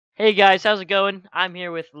Hey guys, how's it going? I'm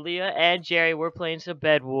here with Leah and Jerry. We're playing some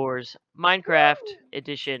Bedwars, Minecraft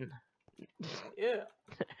edition.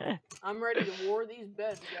 Yeah. I'm ready to war these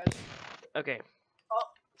beds, guys. Okay. Oh,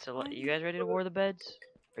 So, you guys ready to war the beds?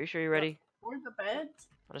 Are you sure you're ready? War the beds?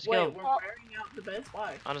 On a scale Wait, we're wearing out the beds?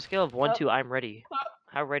 Why? on a scale of 1 to I'm ready.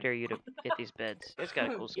 How ready are you to get these beds? It's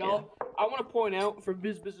got a cool skin. Y'all, I want to point out for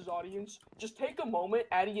business audience, just take a moment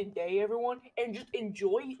out of your day, everyone, and just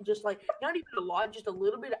enjoy, just like, not even a lot, just a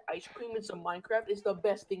little bit of ice cream and some Minecraft is the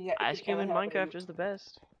best thing that Ice cream in can happen. Minecraft is the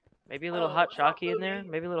best. Maybe a little hot chalky in there.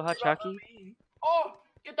 Maybe a little hot chalky. Oh,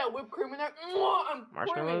 get that whipped cream in there. I'm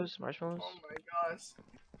Marshmallows, marshmallows. Oh my gosh.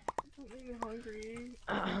 I'm getting hungry.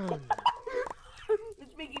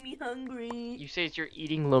 It's making me hungry. You say it's you're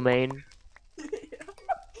eating lo mein.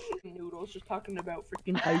 Noodles, just talking about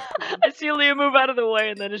freaking ice cream. I see Leah move out of the way,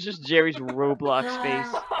 and then it's just Jerry's Roblox face.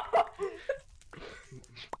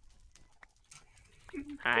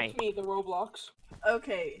 Hi. It's me, the Roblox.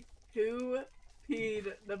 Okay, who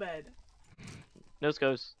peed the bed? Nose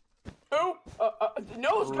goes. Who?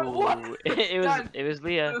 Nose goes. What? It was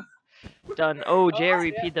Leah. Done. Oh,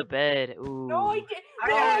 Jerry peed the bed. Ooh. No, I didn't.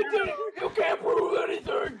 No, I didn't. You can't prove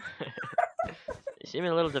anything. You seem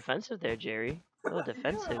a little defensive there, Jerry. A little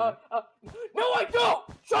defensive. No, I don't.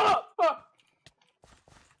 Shut up.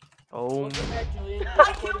 Oh.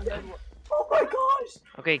 Oh my gosh.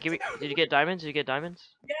 Okay, give me. Did you get diamonds? Did you get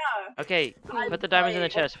diamonds? Yeah. Okay, put the diamonds in the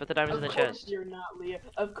chest. Put the diamonds in the Of course chest. you're not, Leah.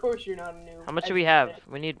 Of course you're not a noob. How much do we have?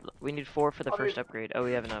 We need 4 for the first upgrade. Oh,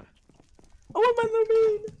 we have enough. Oh, my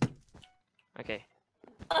lemon. Okay.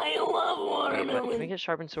 I love watermelon. Can we get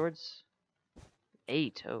sharpened swords?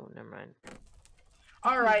 8. Oh, never mind.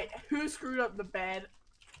 Alright, who screwed up the bed?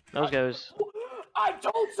 Nose goes. I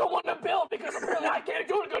told someone to build because apparently I can't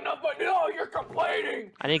do it good enough, but no, you're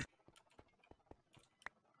complaining! I need.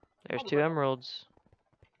 There's 2 emeralds.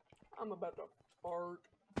 I'm about to fart.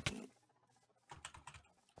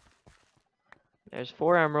 There's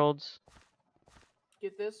 4 emeralds.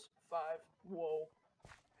 Get this? 5. Whoa.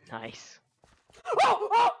 Nice. Oh,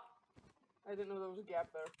 oh! I didn't know there was a gap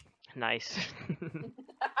there. Nice.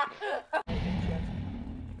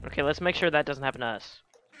 Okay, let's make sure that doesn't happen to us.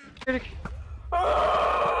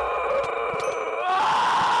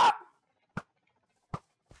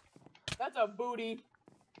 That's a booty.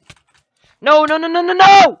 No, no, no, no, no,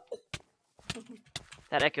 no!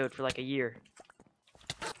 That echoed for like a year.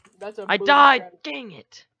 That's a I booty died! strategy. Dang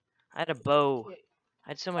it! I had a bow. I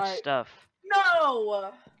had so much Alright. stuff.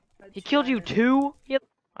 No! He killed you too?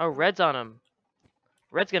 Oh, Red's on him.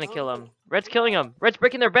 Red's gonna kill him. Red's killing him. Red's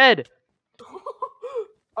breaking their bed.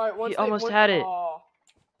 Alright, He almost had it. Oh.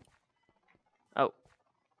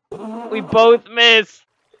 We both missed.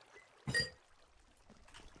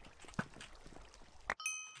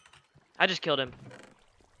 I just killed him.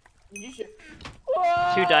 You should.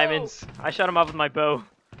 2 diamonds. I shot him off with my bow.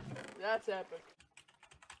 That's epic.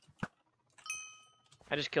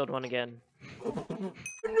 I just killed one again.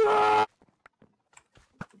 No!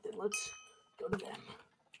 Then let's go to them.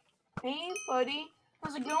 Hey, buddy.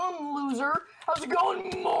 How's it going, loser? How's it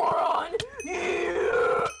going, moron?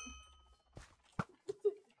 Yeah!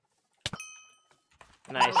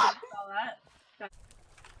 Nice.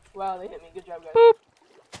 Wow, they hit me. Good job, guys. Boop.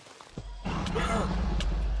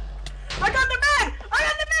 I got the man! I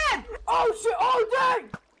got the man! Oh shit! Oh dang!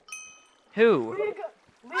 Who? Leah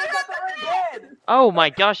got the red bed! Oh my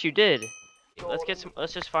gosh, you did. Let's get some.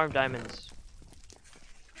 Let's just farm diamonds.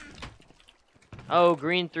 Oh,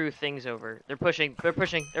 green threw things over. They're pushing. They're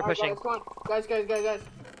pushing. They're pushing. Guys, guys.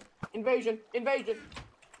 Invasion!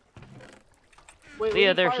 Wait,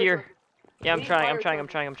 Leah, they're here. Yeah, I'm need trying. fire I'm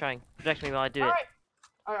trying. Protect me while I do it.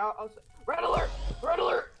 Alright, I'll red alert! Red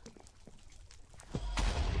alert!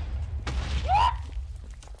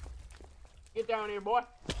 Get down here, boy.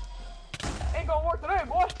 Ain't gonna work today,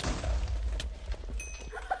 boy.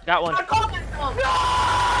 Got one. I caught myself.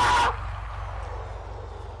 No!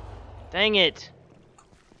 Dang it.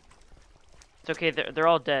 It's okay. They're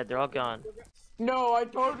all dead. They're all gone. No, I'm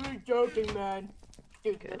totally joking, man.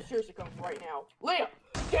 Dude, they're seriously coming right now. Leah,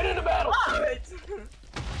 get into battle.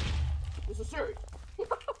 This is serious.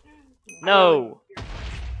 No.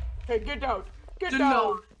 Hey, get down. Get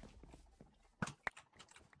down.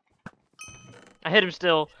 I hit him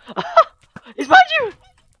still. He's behind you.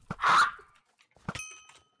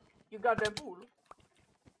 You goddamn fool.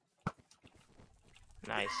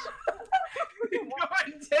 Nice. Go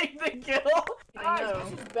and take the kill. Guys, look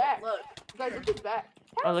who's back. Look. Guys, look who's back.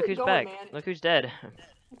 Oh, How's look it who's going, back. man? Look who's dead.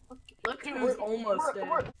 Look Dude, who's almost dead.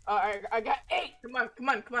 I got 8. Come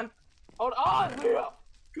on. Hold on, Leah.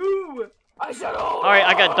 Go. I said hold Alright,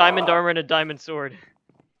 I on. got diamond armor and a diamond sword.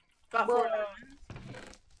 Got Bro. 4 diamonds.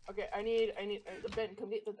 Okay, I need, Ben, come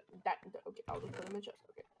get that, okay, I'll just put them in chest,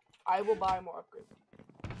 okay. I will buy more upgrades.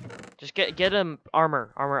 Just get him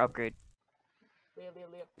armor upgrade. Leo.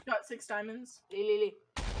 Got 6 diamonds. Lee.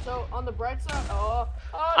 So, on the bright side, oh,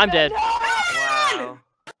 I'm Ben, dead. no!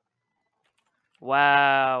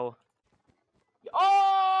 Wow.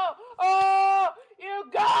 Oh, you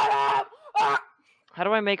got him! Ah! How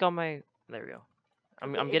do I make all my? There we go.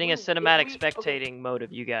 Okay, I'm if getting a we- if cinematic we- spectating mode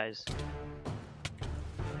of you guys.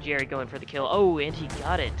 Jerry going for the kill. Oh, and he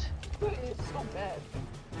got it. It's so bad.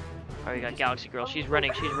 Oh, we got Galaxy Girl. She's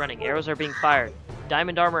running. Arrows are being fired.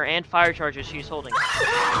 Diamond armor and fire charges she's holding.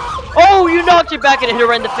 Oh, you knocked it back and it hit her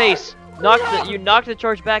right in the face. You knocked the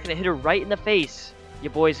charge back and it hit her right in the face.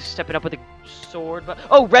 Your boys are stepping up with a sword. But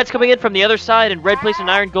oh, Red's coming in from the other side and Red placed an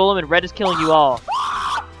iron golem and Red is killing you all.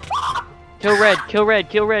 Kill Red.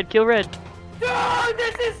 Dude,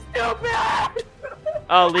 this is stupid!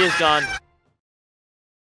 Oh, Leah's gone.